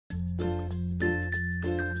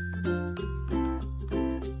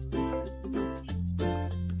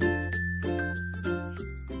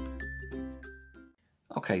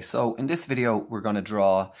Okay, so in this video we're going to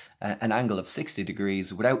draw an angle of 60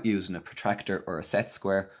 degrees without using a protractor or a set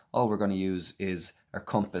square. All we're going to use is our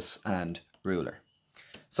compass and ruler.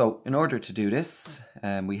 So in order to do this,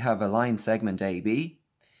 we have a line segment AB.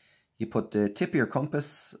 You put the tip of your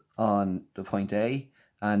compass on the point A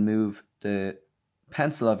and move the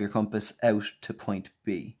pencil of your compass out to point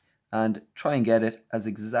B and try and get it as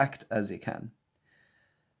exact as you can.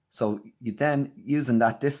 So you then, using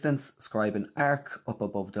that distance, scribe an arc up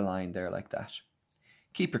above the line there like that.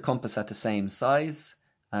 Keep your compass at the same size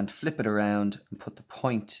and flip it around and put the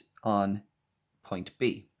point on point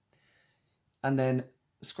B. And then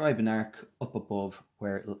scribe an arc up above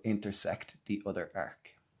where it will intersect the other arc.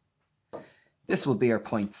 This will be our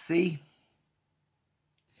point C.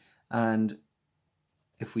 And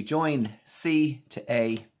if we join C to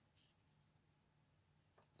A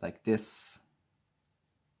like this,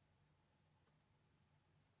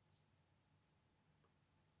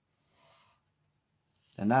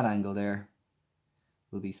 and that angle there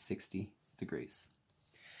will be 60 degrees.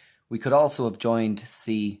 We could also have joined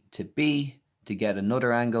C to B to get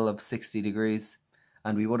another angle of 60 degrees,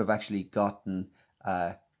 and we would have actually gotten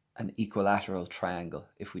an equilateral triangle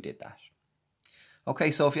if we did that.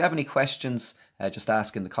 Okay, so if you have any questions, just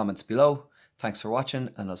ask in the comments below. Thanks for watching,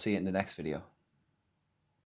 and I'll see you in the next video.